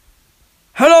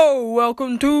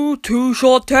welcome to Two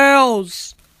Short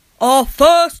Tales. Our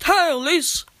first tale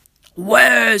is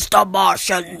Where's the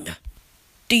Martian?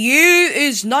 The year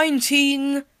is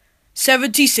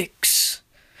 1976.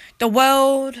 The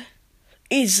world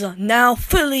is now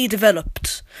fully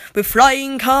developed with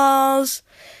flying cars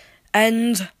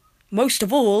and, most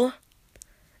of all,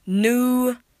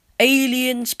 new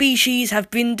alien species have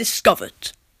been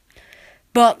discovered.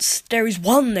 But there is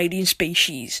one alien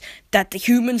species that the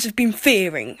humans have been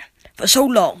fearing for so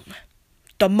long.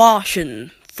 The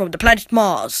Martian from the planet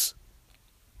Mars.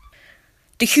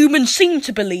 The humans seem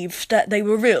to believe that they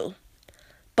were real.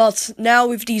 But now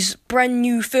with these brand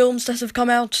new films that have come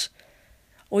out,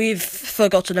 we've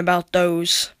forgotten about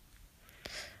those.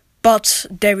 But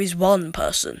there is one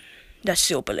person that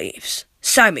still believes.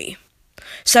 Sammy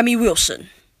Wilson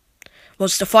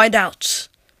wants to find out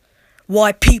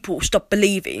why people stop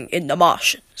believing in the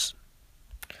Martians.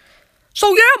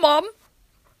 So yeah, Mum,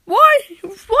 why do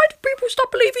people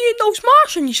stop believing in those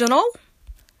Martians, you know?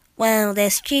 Well, they're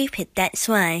stupid, that's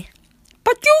why.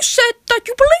 But you said that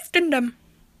you believed in them.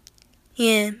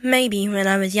 Yeah, maybe when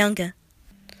I was younger.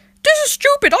 This is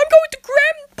stupid, I'm going to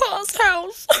Grandpa's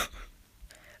house.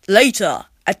 Later,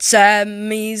 at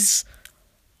Sammy's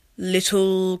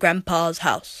little Grandpa's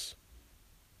house.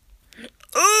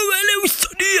 Oh, hello,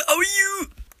 Sonny, how are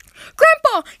you?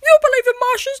 Grandpa, you believe in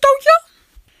Martians, don't you?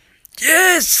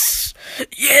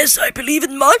 Yes, I believe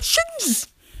in Martians.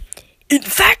 In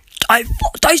fact, I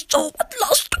thought I saw one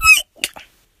last week.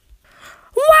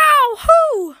 Wow,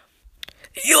 who?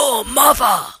 Your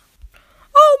mother.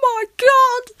 Oh my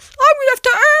God, I will have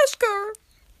to ask her.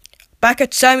 Back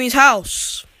at Sammy's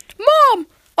house. Mom,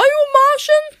 are you a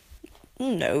Martian?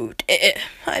 No,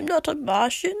 I'm not a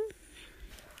Martian.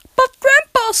 But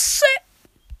Grandpa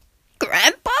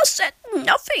said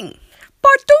nothing. But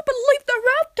I do believe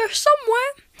they're out there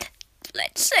somewhere.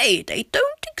 Let's say they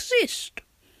don't exist.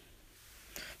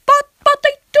 But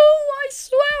they do, I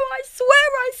swear.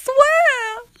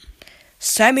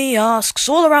 Sammy asks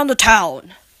all around the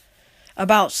town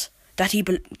about that he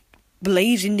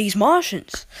believes in these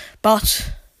Martians.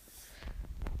 But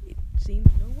it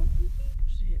seems no one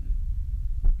believes him.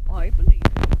 I believe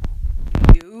him.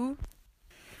 You?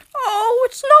 Oh,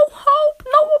 it's no hope.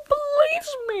 No one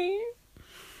believes me.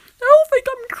 They all think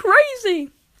I'm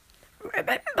crazy.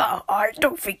 Remember, I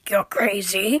don't think you're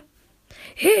crazy.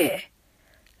 Here,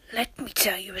 let me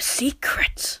tell you a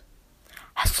secret.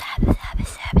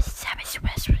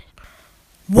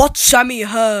 What Sammy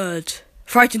heard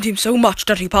frightened him so much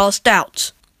that he passed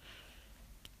out.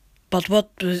 But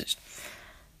what was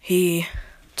he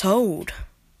told?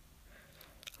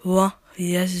 What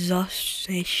he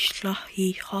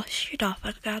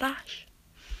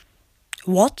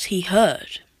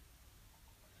heard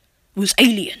was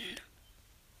alien.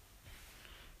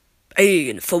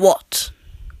 Alien for what?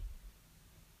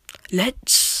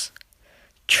 Let's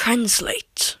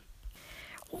translate.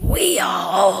 We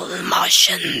are all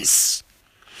Martians.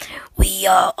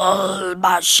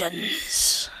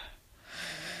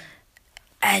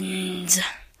 And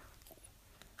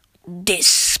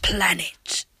this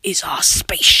planet is our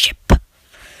spaceship.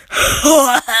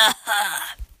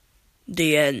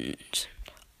 The end.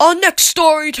 Our next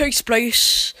story takes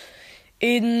place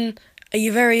in a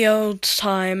very old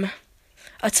time.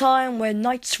 A time when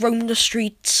knights roamed the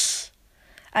streets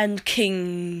and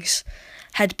kings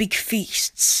had big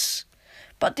feasts.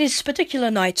 But this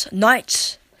particular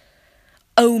Knight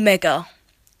Omega,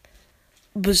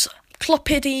 was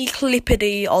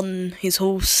clippity on his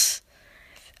horse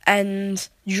and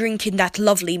drinking that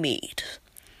lovely mead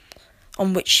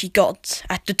on which he got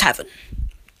at the tavern.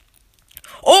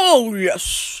 Oh,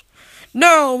 yes.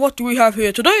 Now, what do we have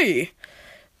here today?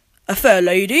 A fair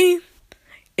lady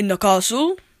in the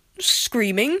castle,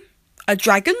 screaming, a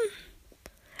dragon,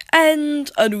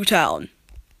 and a new town.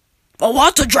 A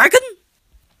what, a dragon?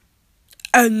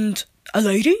 And a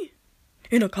lady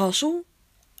in a castle,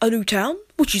 a new town,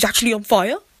 which is actually on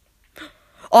fire?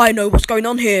 I know what's going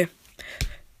on here.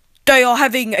 They are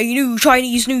having a new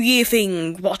Chinese New Year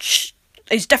thing, which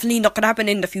is definitely not going to happen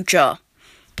in the future.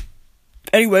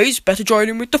 Anyways, better join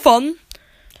in with the fun.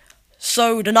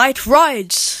 So the knight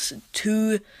rides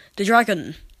to the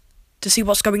dragon to see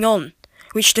what's going on,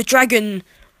 which the dragon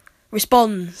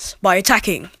responds by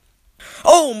attacking.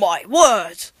 Oh my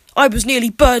word! I was nearly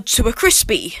burned to a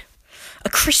crispy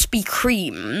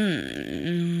cream.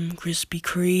 Krispy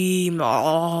Kreme.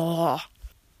 Ah.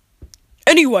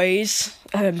 Anyways,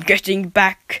 getting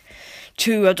back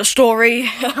to the story.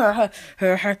 The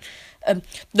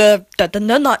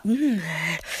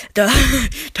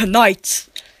knight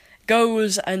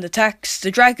goes and attacks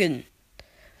the dragon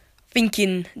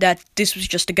thinking that this was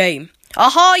just a game.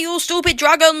 Aha, you stupid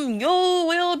dragon, you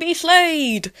will be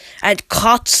slayed! And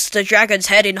cuts the dragon's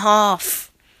head in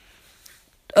half.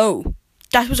 Oh,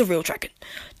 that was a real dragon.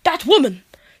 That woman!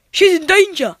 She's in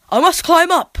danger! I must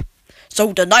climb up!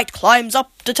 So the knight climbs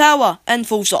up the tower and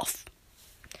falls off.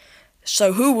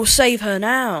 So who will save her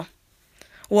now?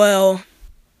 Well,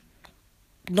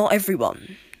 not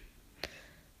everyone.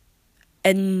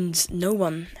 And no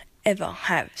one ever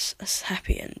has a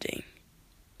happy ending.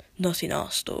 Not in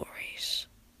our stories.